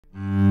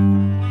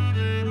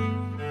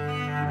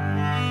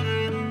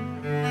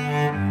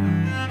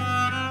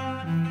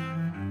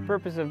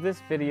purpose of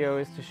this video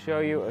is to show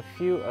you a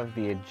few of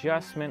the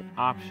adjustment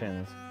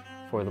options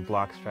for the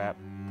block strap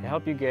to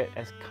help you get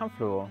as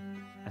comfortable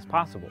as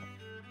possible.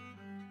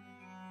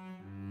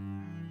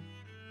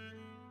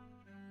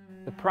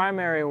 The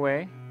primary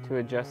way to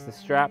adjust the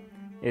strap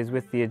is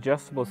with the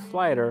adjustable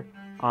slider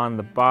on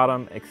the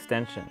bottom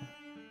extension.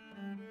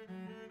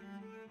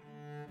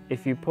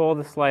 If you pull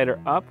the slider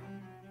up,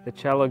 the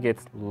cello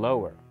gets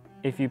lower.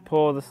 If you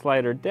pull the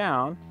slider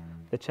down,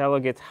 the cello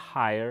gets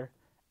higher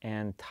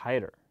and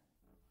tighter.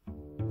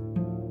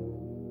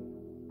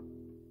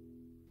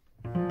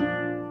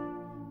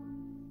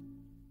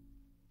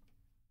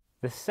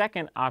 The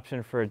second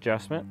option for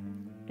adjustment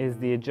is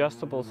the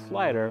adjustable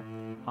slider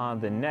on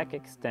the neck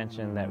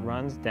extension that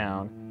runs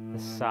down the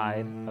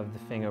side of the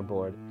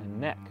fingerboard and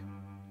neck.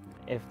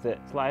 If the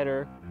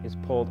slider is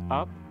pulled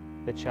up,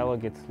 the cello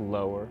gets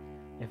lower.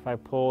 If I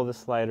pull the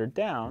slider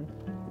down,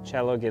 the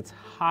cello gets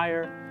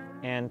higher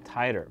and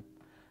tighter.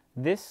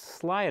 This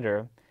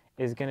slider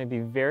is going to be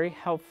very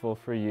helpful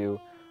for you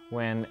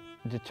when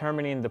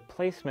determining the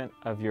placement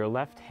of your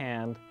left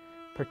hand,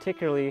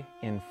 particularly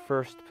in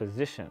first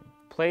position.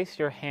 Place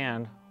your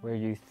hand where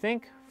you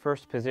think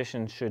first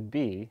position should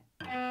be,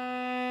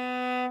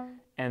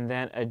 and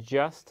then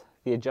adjust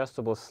the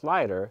adjustable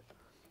slider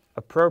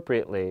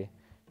appropriately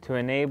to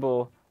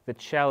enable the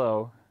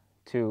cello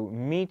to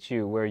meet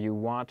you where you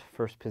want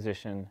first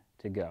position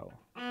to go.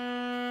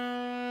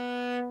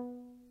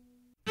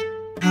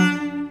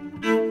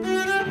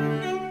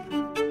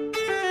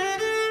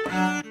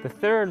 The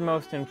third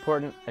most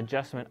important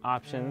adjustment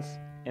options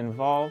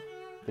involve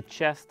the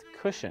chest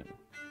cushion.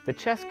 The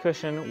chest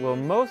cushion will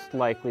most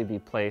likely be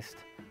placed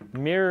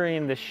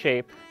mirroring the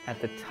shape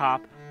at the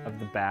top of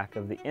the back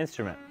of the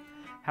instrument.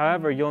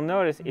 However, you'll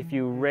notice if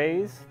you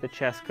raise the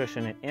chest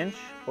cushion an inch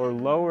or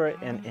lower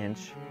it an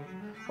inch,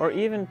 or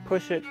even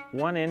push it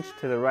 1 inch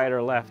to the right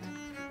or left,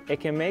 it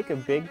can make a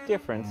big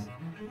difference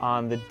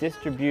on the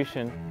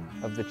distribution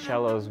of the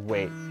cello's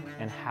weight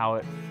and how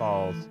it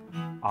falls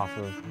off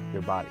of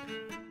your body.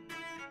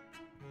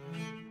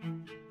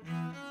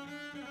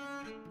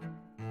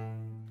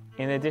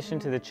 In addition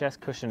to the chest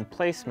cushion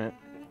placement,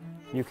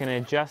 you can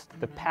adjust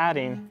the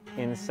padding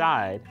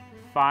inside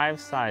 5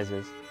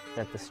 sizes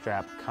that the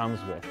strap comes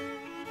with.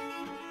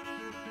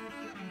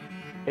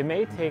 It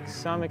may take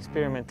some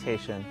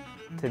experimentation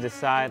to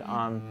decide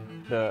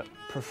on the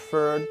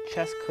preferred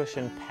chest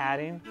cushion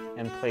padding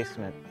and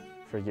placement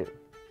for you.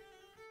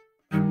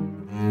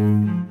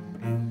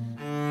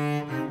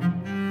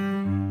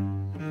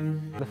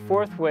 The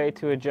fourth way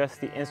to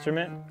adjust the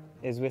instrument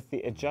is with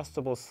the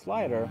adjustable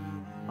slider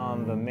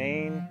on the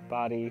main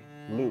body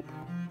loop.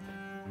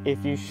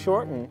 If you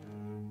shorten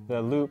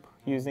the loop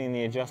using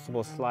the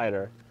adjustable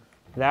slider,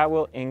 that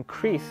will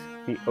increase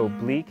the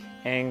oblique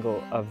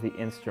angle of the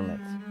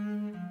instrument.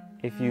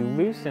 If you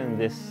loosen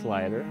this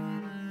slider,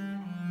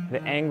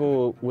 the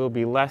angle will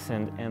be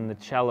lessened and the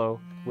cello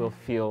will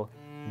feel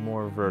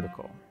more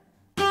vertical.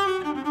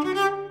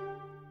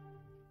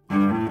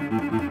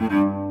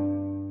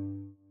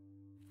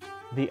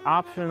 The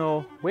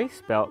optional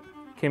waist belt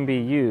can be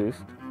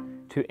used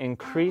to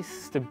increase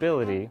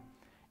stability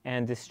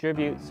and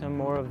distribute some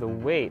more of the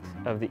weight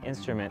of the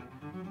instrument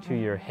to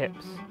your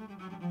hips.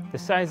 The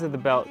size of the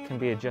belt can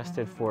be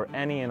adjusted for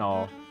any and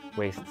all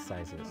waist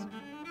sizes.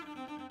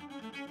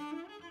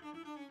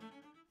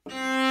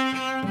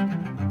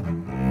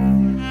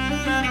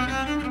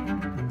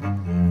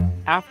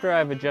 After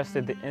I've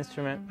adjusted the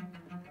instrument,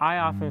 I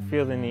often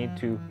feel the need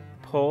to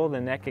pull the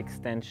neck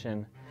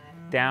extension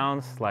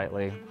down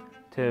slightly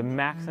to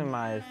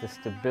maximize the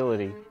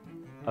stability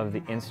of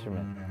the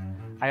instrument.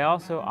 I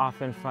also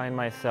often find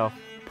myself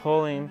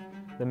pulling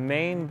the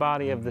main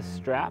body of the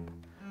strap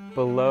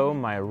below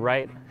my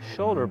right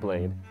shoulder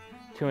blade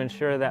to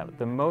ensure that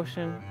the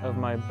motion of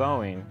my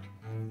bowing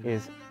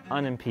is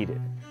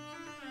unimpeded.